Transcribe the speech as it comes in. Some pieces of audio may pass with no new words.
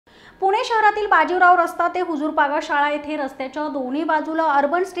पुणे शहरातील बाजीराव रस्ता ते हुजूरपागा शाळा येथे रस्त्याच्या दोन्ही बाजूला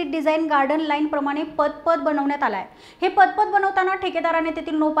urban street design garden line प्रमाणे पदपथ बनवण्यात आला आहे। हे पदपथ बनवताना ठेकेदाराने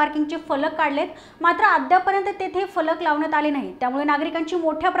तेथील नो पार्किंगचे फलक काढलेत, मात्र अद्यापर्यंत तेथे फलक लावण्यात आले नाही। त्यामुळे नागरिकांची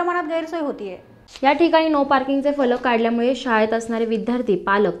मोठ्या प्रमाणात गैरसोय होतीये। या ठिकाणी नो पार्किंगचे फलक काढल्यामुळे शाळेत असणारे विद्यार्थी,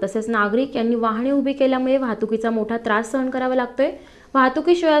 पालक तसेच नागरिक यांनी वाहने उभी केल्यामुळे वाहतुकीचा मोठा त्रास सहन करावा लागतोय।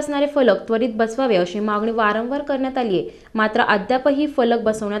 वाहतुकीशिवाय असणारे फलक त्वरित बसवावे अशी मागणी वारंवार करण्यात आली आहे, मात्र अद्यापही फलक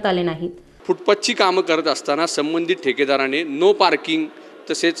बसवण्यात आले नाहीत। फुटपाथची कामं करत असताना संबंधित ठेकेदाराने नो पार्किंग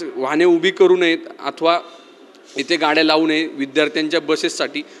तसेच वाहने उभी करू नयेत अथवा इथे गाड्या लावू नये, विद्यार्थ्यांच्या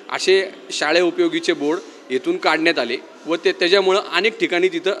बसेससाठी असे शाळे उपयोगीचे बोर्ड येथून काढण्यात आले व त्याच्यामुळं अनेक ठिकाणी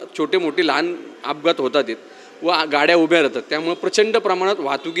तिथं छोटे मोठे लहान अपघात होतात व गाड्या उभ्या राहतात। त्यामुळे प्रचंड प्रमाणात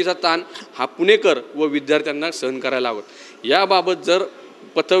वाहतुकीचा ताण हा पुणेकर व विद्यार्थ्यांना सहन करायला हवं। याबाबत जर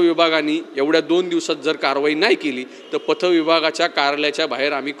पथ विभागाने एवढ्या 2 दिवसात जर कारवाई नाही केली तर पथ विभागाच्या कार्यालयाच्या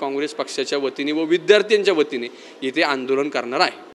बाहेर आम्ही काँग्रेस पक्षाच्या वतीने व विद्यार्थ्यांच्या वतीने इथे आंदोलन करणार आहे।